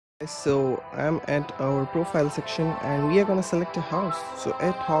So I'm at our profile section and we are gonna select a house. So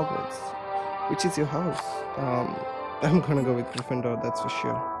at Hogwarts, which is your house? I'm gonna go with Gryffindor, that's for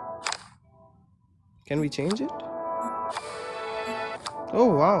sure. Can we change it?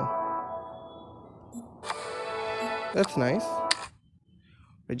 Oh wow, that's nice.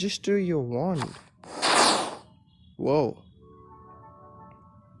 Register your wand. Whoa.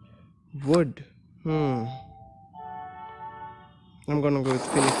 Wood. I'm gonna go with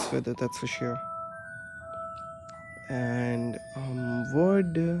Phoenix Feather, that's for sure. And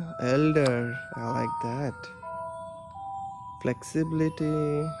wood, elder, I like that.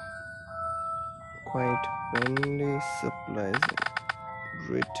 Flexibility, quite friendly, supplies,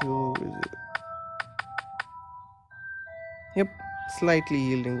 ritual. Yep, slightly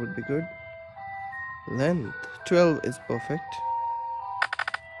yielding would be good. Length, 12 is perfect.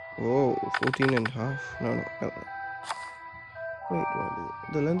 Whoa, 14 and a half. No. Wait, what is it?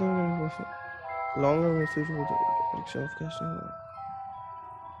 The length of the perfect. Longer may suit with the prediction of casting.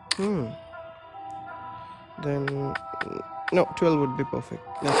 Then no, 12 would be perfect.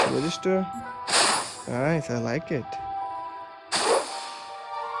 Let's register. Nice, I like it.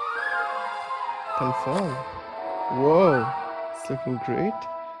 Confirm. Whoa, it's looking great.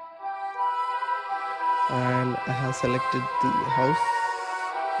 And I have selected the house,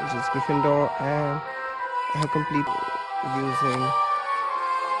 which is Gryffindor, and I have completed using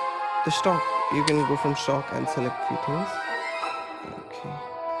the stock. You can go from stock and select few things. Okay.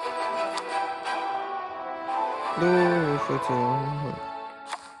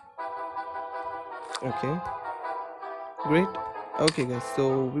 Okay. Great. Okay guys,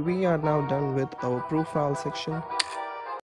 so we are now done with our profile section.